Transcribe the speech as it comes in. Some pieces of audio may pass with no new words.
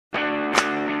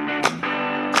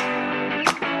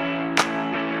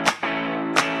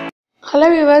Hello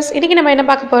viewers, இன்றைக்கி நம்ம என்ன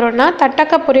பார்க்க போகிறோம்னா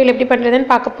தட்டக்காய் பொரியல் எப்படி பண்ணுறதுன்னு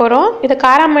பார்க்க போகிறோம். இது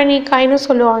காராமணி காய்னு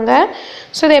சொல்லுவாங்க.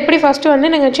 ஸோ இதை எப்படி ஃபஸ்ட்டு வந்து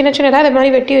நீங்கள் சின்ன சின்னதாக இது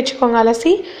மாதிரி வெட்டி வச்சுக்கோங்க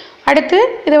அலசி. அடுத்து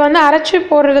இதை வந்து அரைச்சி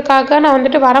போடுறதுக்காக நான்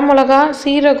வந்துட்டு வரமிளகா,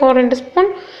 சீரகம் 2 ஸ்பூன்,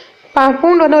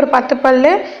 பூண்டு வந்து ஒரு 10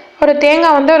 பல், ஒரு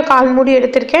தேங்காய் வந்து ஒரு 1/4 மூடி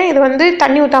எடுத்திருக்கேன். இது வந்து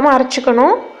தண்ணி ஊற்றாமல்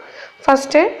அரைச்சிக்கணும்.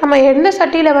 ஃபஸ்ட்டு நம்ம எந்த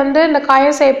சட்டியில் வந்து இந்த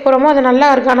காயை செய்ய போகிறோமோ அது நல்லா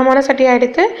ஒரு கனமான சட்டியாக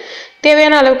எடுத்து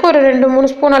தேவையான அளவுக்கு ஒரு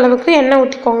 2-3 ஸ்பூன் அளவுக்கு எண்ணெய்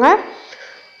ஊற்றிக்கோங்க.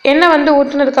 எண்ணெய் வந்து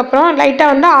ஊற்றுனதுக்கப்புறம்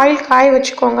லைட்டாக வந்து ஆயில் காய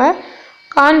வச்சுக்கோங்க.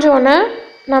 காஞ்சோன்னே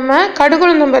நம்ம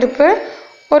கடுகுளுந்தம் பருப்பு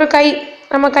ஒரு கை,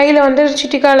 நம்ம கையில் வந்து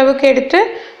சிட்டிக்க அளவுக்கு எடுத்து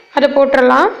அதை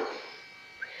போட்டுடலாம்.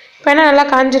 இப்போ என்ன நல்லா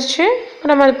காஞ்சிருச்சு,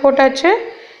 நம்ம அது போட்டாச்சு.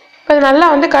 இப்போ அது நல்லா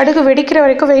வந்து கடுகு வெடிக்கிற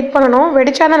வரைக்கும் வெயிட் பண்ணணும்.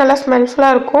 வெடித்தா தான் நல்லா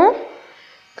ஸ்மெல்ஃபுல்லாக இருக்கும்.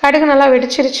 கடுகு நல்லா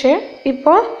வெடிச்சிருச்சு.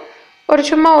 இப்போது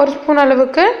சும்மா 1 ஸ்பூன்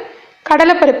அளவுக்கு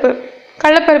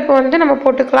கடலைப்பருப்பு வந்து நம்ம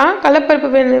போட்டுக்கலாம்.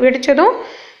 கடலைப்பருப்பு வெடித்ததும்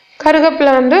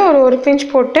கருவேப்பிலை வந்து ஒரு பிஞ்ச்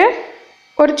போட்டு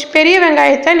ஒரு பெரிய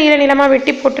வெங்காயத்தை நீளமாக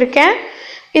வெட்டி போட்டிருக்கேன்.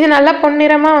 இது நல்லா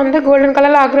பொன்னிறமாக வந்து கோல்டன்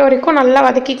கலரில் ஆகிற வரைக்கும் நல்லா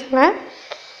வதக்கிக்கோங்க.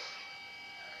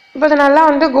 இப்போ இது நல்லா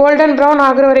வந்து கோல்டன் ப்ரௌன்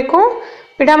ஆகிற வரைக்கும்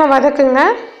விடாமல் வதக்குங்க.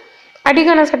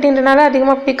 அடிகன சட்டின்றனால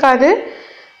அதிகமாக பிடிக்காது.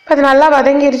 இப்போ அது நல்லா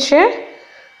வதங்கிருச்சு.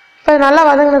 இப்போ அது நல்லா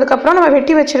வதங்கினதுக்கப்புறம் நம்ம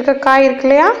வெட்டி வச்சுருக்க காய் இருக்கு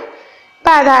இல்லையா,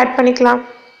 இப்போ அதை ஆட் பண்ணிக்கலாம்.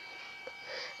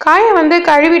 காயை வந்து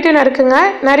கழுவிட்டு நறுக்குங்க.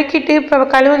 நறுக்கிட்டு இப்போ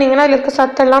கழுவுனீங்கன்னா அதில் இருக்க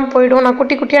சத்தெல்லாம் போயிடும். நான்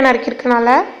குட்டி குட்டியாக நறுக்கியிருக்கனால.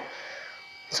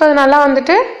 ஸோ அது நல்லா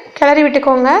வந்துட்டு கிளறி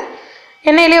விட்டுக்கோங்க.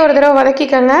 எண்ணெயிலே ஒரு தடவை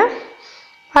வதக்கிக்கோங்க.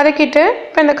 வதக்கிட்டு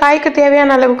இப்போ இந்த காய்க்கு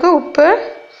தேவையான அளவுக்கு உப்பு,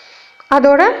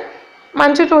 அதோட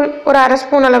மஞ்சள்தூள் ஒரு 1/2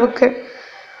 ஸ்பூன் அளவுக்கு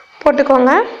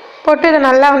போட்டுக்கோங்க. போட்டு இதை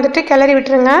நல்லா வந்துட்டு கிளறி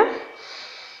விட்டுருங்க.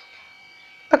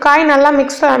 இப்போ காய் நல்லா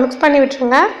மிக்ஸ் பண்ணி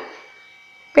விட்டுருங்க.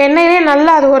 இப்போ எண்ணெயிலே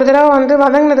நல்லா அது ஒரு தடவை வந்து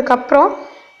வதங்கினதுக்கப்புறம்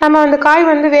நம்ம அந்த காய்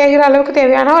வந்து வேகிற அளவுக்கு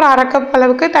தேவையான ஒரு 1/2 கப்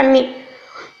அளவுக்கு தண்ணி,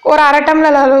 ஒரு 1/2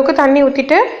 டம்ளர் அளவுக்கு தண்ணி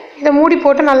ஊற்றிட்டு இதை மூடி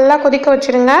போட்டு நல்லா கொதிக்க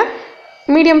வச்சுருங்க.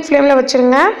 மீடியம் ஃப்ளேமில்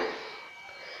வச்சுருங்க.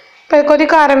 இப்போ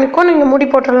கொதிக்க ஆரம்பிக்கும், நீங்கள் மூடி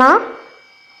போட்டுடலாம்.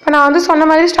 இப்போ நான் வந்து சொன்ன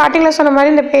மாதிரி ஸ்டார்டிங்கில் சொன்ன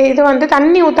மாதிரி இந்த இது வந்து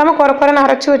தண்ணி ஊற்றாமல் குறைன்னு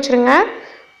அரைச்சி வச்சுருங்க.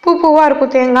 பூவாக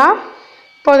இருக்கும் தேங்காய்.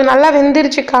 இப்போ அது நல்லா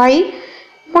வெந்துருச்சு காய்.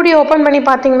 மூடி ஓப்பன் பண்ணி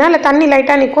பார்த்தீங்கன்னா இல்லை தண்ணி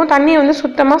லைட்டாக நிற்கும். தண்ணி வந்து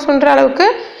சுத்தமாக சுண்டுற அளவுக்கு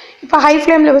இப்போ ஹை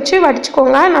ஃப்ளேமில் வச்சு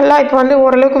வடிச்சுக்கோங்க. நல்லா இப்போ வந்து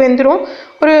ஓரளவுக்கு வெந்துடும்.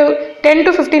 ஒரு 10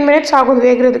 to 15 மினிட்ஸ் ஆகும்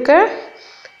வேகிறதுக்கு.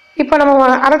 இப்போ நம்ம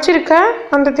அரைச்சிருக்க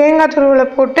அந்த தேங்காய் துருவலை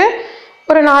போட்டு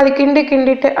ஒரு 4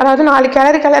 கிண்டிட்டு, அதாவது 4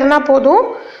 கிளறுனா போதும்,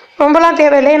 ரொம்பலாம்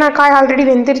தேவையில்லை. ஏன்னா காய் ஆல்ரெடி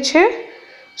வெந்துருச்சு.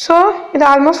 ஸோ இது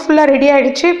ஆல்மோஸ்ட் ஃபுல்லாக ரெடி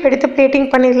ஆகிடுச்சு. இப்போ எடுத்து பிளேட்டிங்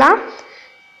பண்ணிடலாம்.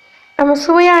 நம்ம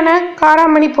சுவையான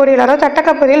காராமணி பொரியல், அதாவது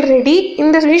தட்டக்காய் பொரியல் ரெடி.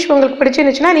 இந்த டிஷ் உங்களுக்கு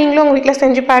பிடிச்சிருந்துச்சுன்னா நீங்களும் உங்கள் வீட்டில்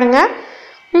செஞ்சு பாருங்கள்.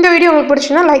 இந்த வீடியோ உங்களுக்கு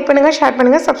பிடிச்சுன்னா லைக் பண்ணுங்கள், ஷேர்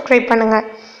பண்ணுங்கள், சப்ஸ்கிரைப் பண்ணுங்கள்.